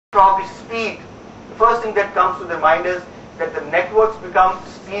Probably speed. The first thing that comes to their mind is that the networks become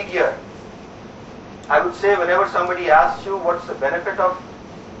speedier. I would say whenever somebody asks you what's the benefit of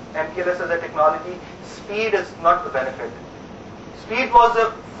MPLS as a technology, speed is not the benefit. Speed was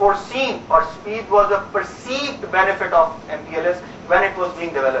a foreseen, or speed was a perceived benefit of MPLS when it was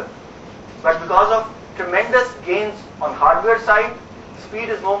being developed. But because of tremendous gains on hardware side, speed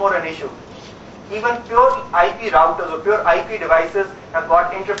is no more an issue. Even pure IP routers or pure IP devices have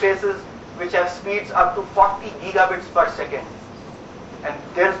got interfaces which have speeds up to 40 gigabits per second. And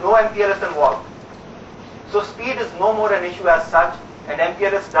there is no MPLS involved. So speed is no more an issue as such, and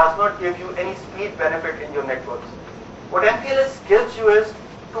MPLS does not give you any speed benefit in your networks. What MPLS gives you is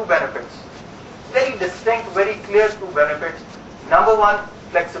two benefits. Very distinct, very clear two benefits. Number one,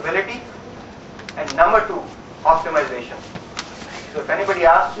 flexibility, and number two, optimization. So if anybody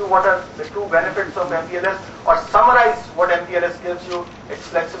asks you what are the two benefits of MPLS, or summarize what MPLS gives you, it's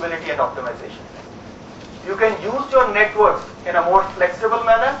flexibility and optimization. You can use your networks in a more flexible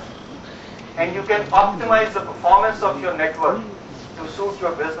manner, and you can optimize the performance of your network to suit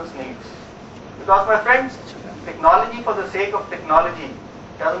your business needs. Because my friends, technology for the sake of technology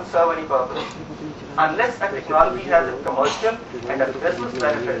doesn't serve any purpose. Unless a technology has a commercial and a business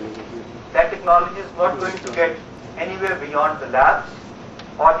benefit, that technology is not going to get anywhere beyond the labs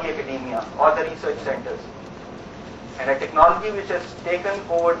or the academia or the research centers. And a technology which has taken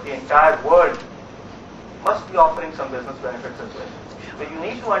over the entire world must be offering some business benefits as well. So you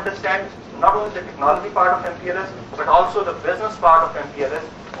need to understand not only the technology part of MPLS, but also the business part of MPLS,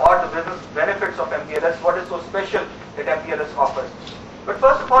 or the business benefits of MPLS, what is so special that MPLS offers. But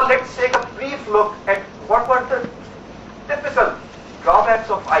first of all, let's take a brief look at what were the typical drawbacks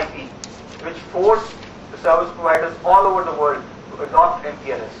of IP, which forced the service providers all over the world to adopt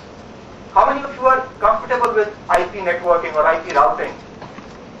MPLS. How many of you are comfortable with IP networking or IP routing?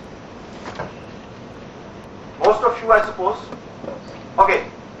 Most of you, I suppose. Okay,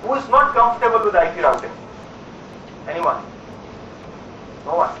 who is not comfortable with IP routing? Anyone?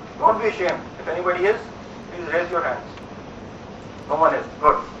 No one. Don't be ashamed. If anybody is, please raise your hands. No one is.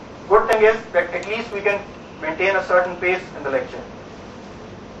 Good. Good thing is that at least we can maintain a certain pace in the lecture.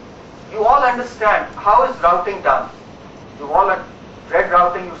 You all understand how is routing done. You all have read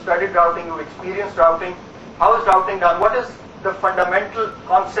routing, you studied routing, you experienced routing. How is routing done? What is the fundamental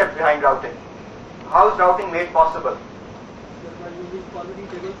concept behind routing? How is routing made possible? By using forwarding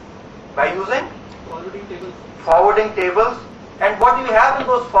tables. By using? Forwarding tables. Forwarding tables. And what do you have in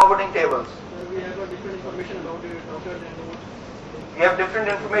those forwarding tables? We have a different information about it, routers and nodes. We have different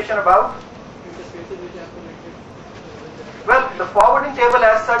information about? Interfaces which are connected. Well, the forwarding table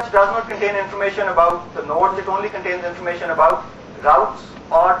as such does not contain information about the nodes. It only contains information about routes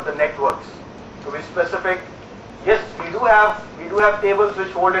or the networks. To be specific, yes, we do have tables which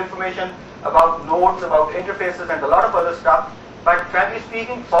hold information about nodes, about interfaces, and a lot of other stuff. But frankly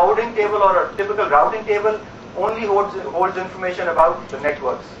speaking, forwarding table or a typical routing table only holds information about the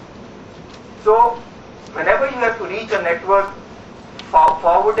networks. So whenever you have to reach a network,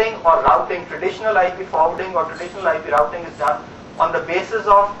 forwarding or routing, traditional IP forwarding or traditional IP routing is done on the basis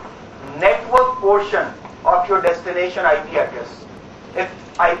of network portion of your destination IP address, if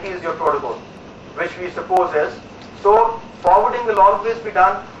IP is your protocol, which we suppose is. So forwarding will always be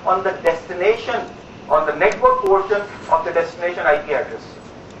done on the destination, on the network portion of the destination IP address.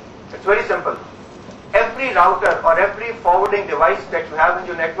 It's very simple. Every router or every forwarding device that you have in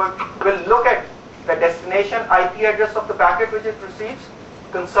your network will look at the destination IP address of the packet which it receives,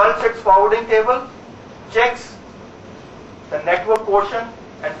 consults its forwarding table, checks the network portion,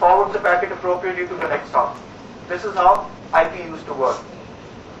 and forwards the packet appropriately to the next hop. This is how IP used to work.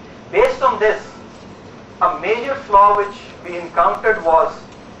 Based on this, a major flaw which we encountered was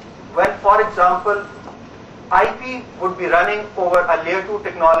when, for example, IP would be running over a layer 2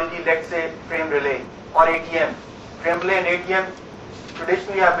 technology, let's say frame relay or ATM. Frame relay and ATM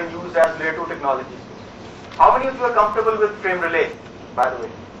traditionally have been used as layer 2 technologies. How many of you are comfortable with frame relay, by the way?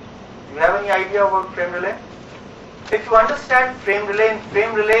 Do you have any idea about frame relay? If you understand frame relay, in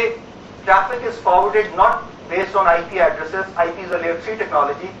frame relay, traffic is forwarded not based on IP addresses. IP is a layer 3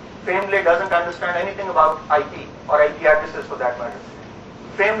 technology. Frame relay doesn't understand anything about IP or IP addresses for that matter.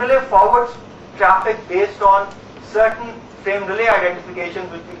 Frame relay forwards traffic based on certain frame relay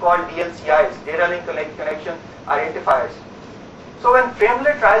identifications which we call DLCIs, data link connection identifiers. So when frame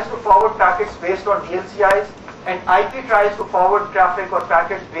relay tries to forward packets based on DLCIs and IP tries to forward traffic or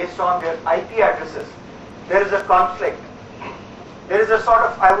packets based on their IP addresses, there is a conflict. There is a sort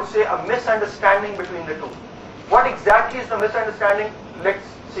of, I would say, a misunderstanding between the two. What exactly is the misunderstanding? Let's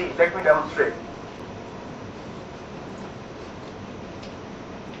see, let me demonstrate.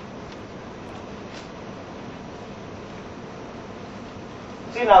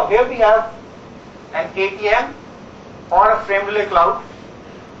 See now, here we have an ATM or a frame relay cloud.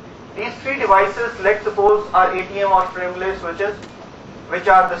 These three devices, let's suppose, are ATM or frame relay switches, which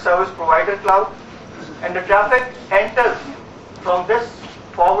are the service provider cloud, and the traffic enters from this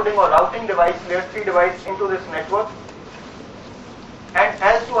forwarding or routing device, layer 3 device, into this network. And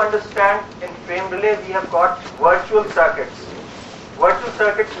as you understand, in frame relay we have got virtual circuits. Virtual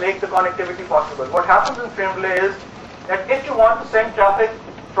circuits make the connectivity possible. What happens in frame relay is that if you want to send traffic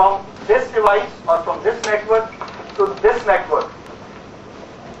from this device or from this network to this network,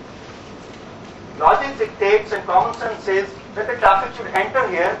 logic dictates and common sense says that the traffic should enter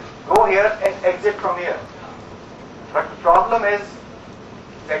here, go here, and exit from here. But the problem is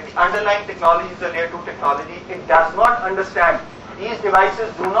that the underlying technology is a layer 2 technology. It does not understand. These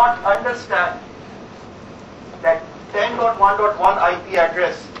devices do not understand that 10.1.1 IP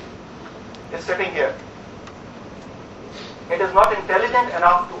address is sitting here. It is not intelligent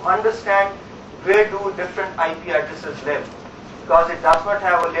enough to understand where do different IP addresses live, because it does not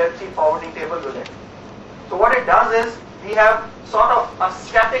have a layer 3 forwarding table with it. So what it does is, we have sort of a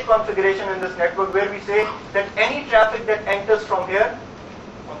static configuration in this network where we say that any traffic that enters from here,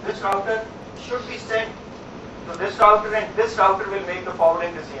 from this router, should be sent to this router, and this router will make the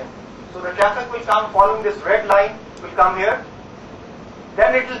forwarding decision. So the traffic will come following this red line, will come here,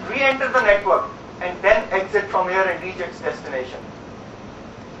 then it will re-enter the network and then exit from here and reach its destination.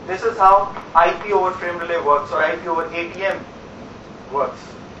 This is how IP over frame relay works, or IP over ATM works.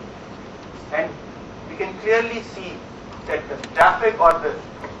 And we can clearly see that the traffic or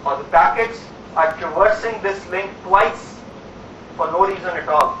the packets are traversing this link twice for no reason at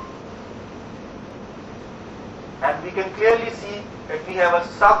all. And we can clearly see that we have a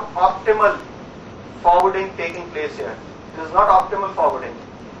suboptimal forwarding taking place here. This is not optimal forwarding.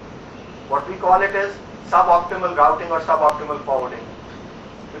 What we call it is suboptimal routing or suboptimal forwarding.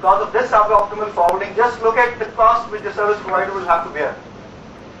 Because of this suboptimal forwarding, just look at the cost which the service provider will have to bear.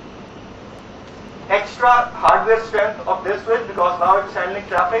 Extra hardware strength of this switch, because now it's handling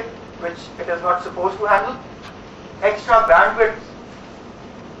traffic which it is not supposed to handle. Extra bandwidth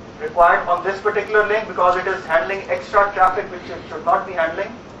required on this particular link because it is handling extra traffic which it should not be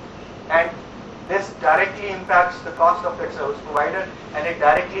handling. And this directly impacts the cost of that service provider, and it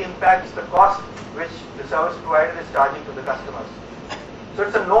directly impacts the cost which the service provider is charging to the customers. So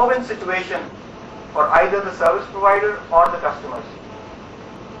it's a no-win situation for either the service provider or the customers.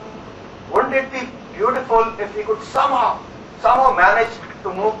 Wouldn't it be beautiful if we could somehow manage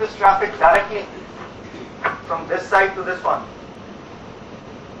to move this traffic directly from this side to this one?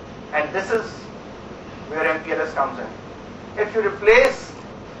 And this is where MPLS comes in. If you replace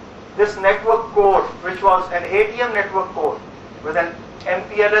this network core, which was an ATM network core, with an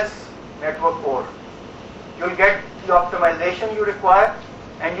MPLS network core, you'll get the optimization you require,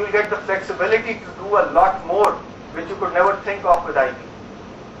 and you'll get the flexibility to do a lot more which you could never think of with IP.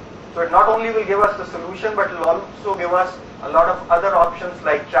 So it not only will give us the solution, but it will also give us a lot of other options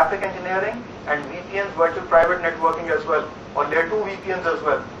like traffic engineering and VPNs, virtual private networking as well, or layer 2 VPNs as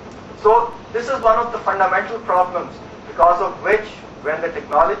well. So this is one of the fundamental problems because of which, when the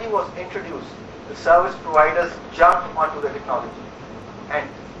technology was introduced, the service providers jumped onto the technology and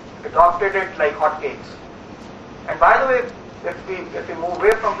adopted it like hotcakes. And by the way, if we move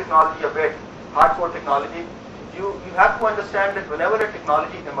away from technology a bit, hardcore technology, you have to understand that whenever a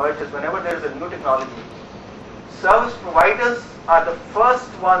technology emerges, whenever there is a new technology, service providers are the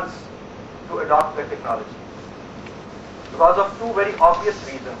first ones to adopt the technology because of two very obvious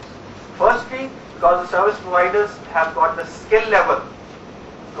reasons. Firstly, because the service providers have got the skill level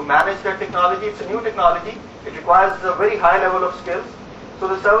to manage their technology. It's a new technology. It requires a very high level of skills. So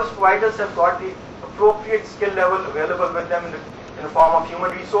the service providers have got the appropriate skill level available with them in the form of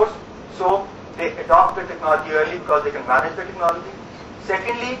human resource. So they adopt the technology early because they can manage the technology.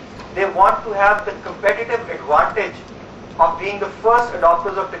 Secondly, they want to have the competitive advantage of being the first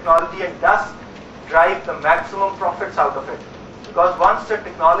adopters of technology and thus drive the maximum profits out of it. Because once the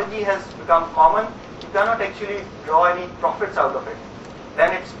technology has become common, you cannot actually draw any profits out of it.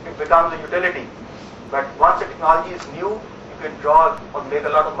 Then it becomes a utility. But once the technology is new, you can draw or make a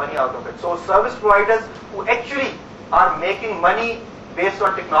lot of money out of it. So service providers who actually are making money based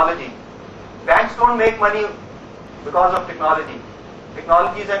on technology. Banks don't make money because of technology.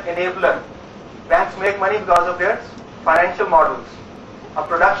 Technology is an enabler. Banks make money because of their financial models. A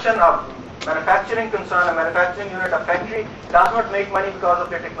manufacturing concern, a manufacturing unit, a factory does not make money because of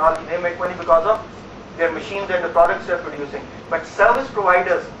their technology. They make money because of their machines and the products they're producing. But service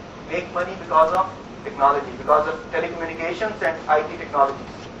providers make money because of technology, because of telecommunications and IT technologies.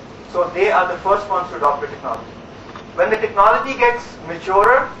 So they are the first ones to adopt the technology. When the technology gets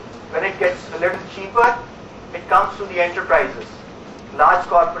maturer, when it gets a little cheaper, it comes to the enterprises, large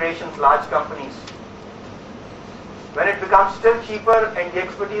corporations, large companies. When it becomes still cheaper and the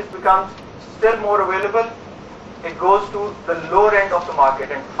expertise becomes still more available, it goes to the lower end of the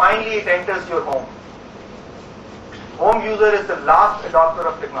market, and finally it enters your home. Home user is the last adopter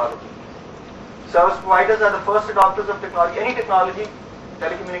of technology. Service providers are the first adopters of technology, any technology,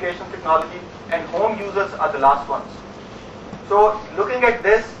 telecommunications technology, and home users are the last ones. So looking at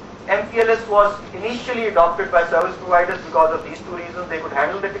this, MPLS was initially adopted by service providers because of these two reasons. They could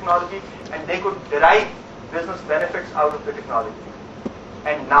handle the technology and they could derive business benefits out of the technology.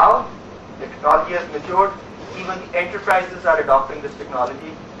 And now the technology has matured, even the enterprises are adopting this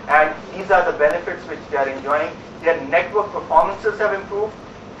technology, and these are the benefits which they are enjoying. Their network performances have improved,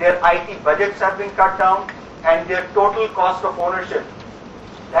 their IT budgets have been cut down, and their total cost of ownership,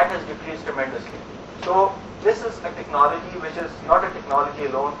 that has decreased tremendously. So this is a technology which is not a technology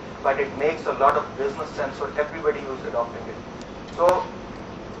alone, but it makes a lot of business sense for everybody who is adopting it. So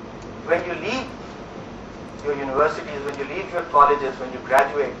when you leave your universities, when you leave your colleges, when you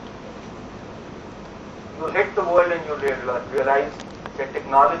graduate, you'll hit the world and you'll realize that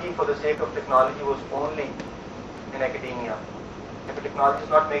technology for the sake of technology was only in academia. If a technology is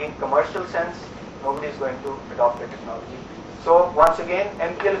not making commercial sense, nobody is going to adopt the technology. So once again,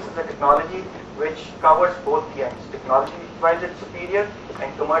 MPLS is a technology which covers both the ends. Technology-wise it's superior,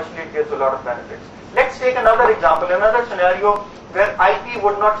 and commercially it gives a lot of benefits. Let's take another example, another scenario where IP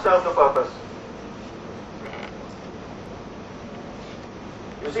would not serve the purpose.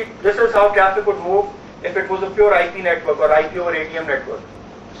 You see, this is how traffic would move if it was a pure IP network or IP over ATM network.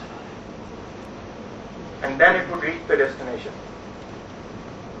 And then it would reach the destination.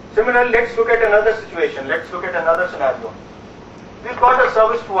 Similarly, let's look at another situation. Let's look at another scenario. We've got a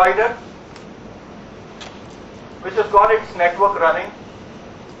service provider which has got its network running.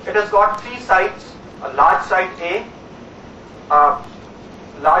 It has got 3 sites, a large site A, a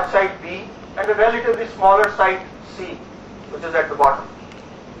large site B, and a relatively smaller site C, which is at the bottom.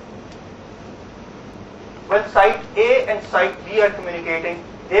 When site A and site B are communicating,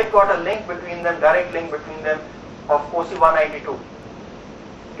 they've got a link between them, direct link between them of OC192.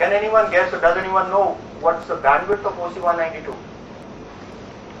 Can anyone guess, or does anyone know what's the bandwidth of OC192?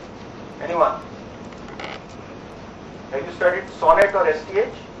 Anyone? Have you studied SONET or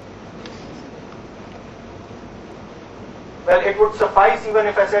STH? Well, it would suffice even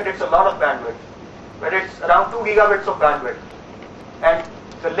if I said it's a lot of bandwidth, but it's around 2 gigabits of bandwidth. And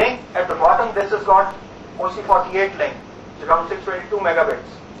the link at the bottom, this has got OC48 link, which is around 622 megabits.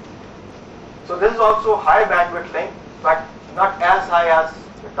 So this is also high bandwidth link, but not as high as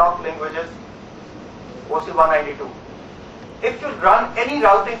the top link, which is OC192. If you run any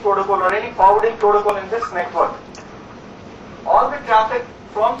routing protocol or any forwarding protocol in this network, all the traffic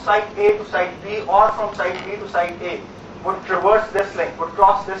from site A to site B or from site B to site A would traverse this link, would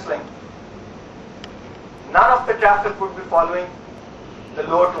cross this link. None of the traffic would be following the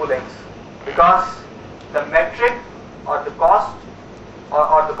lower 2 links, because the metric or the cost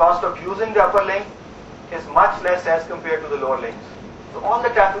or the cost of using the upper link is much less as compared to the lower links. So all the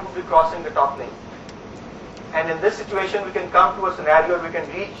traffic will be crossing the top link. And in this situation, we can come to a scenario where we can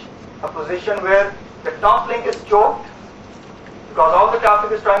reach a position where the top link is choked, because all the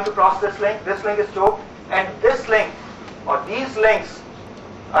traffic is trying to cross this link is choked, and this link or these links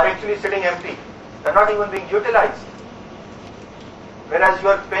are actually sitting empty. They're not even being utilized. Whereas you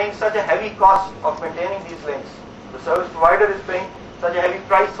are paying such a heavy cost of maintaining these links. The service provider is paying such a heavy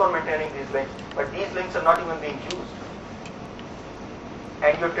price for maintaining these links, but these links are not even being used.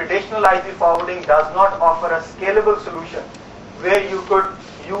 And your traditional IP forwarding does not offer a scalable solution where you could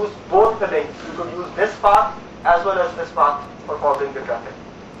use both the links. You could use this path as well as this path for forwarding the traffic.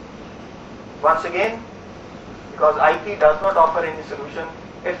 Once again, because IP does not offer any solution,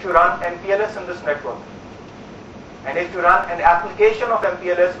 if you run MPLS in this network, and if you run an application of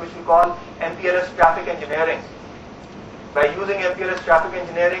MPLS, which we call MPLS traffic engineering, by using MPLS traffic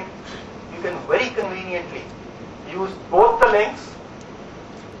engineering, you can very conveniently use both the links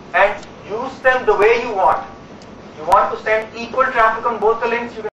and use them the way you want. You want to send equal traffic on both the links, you can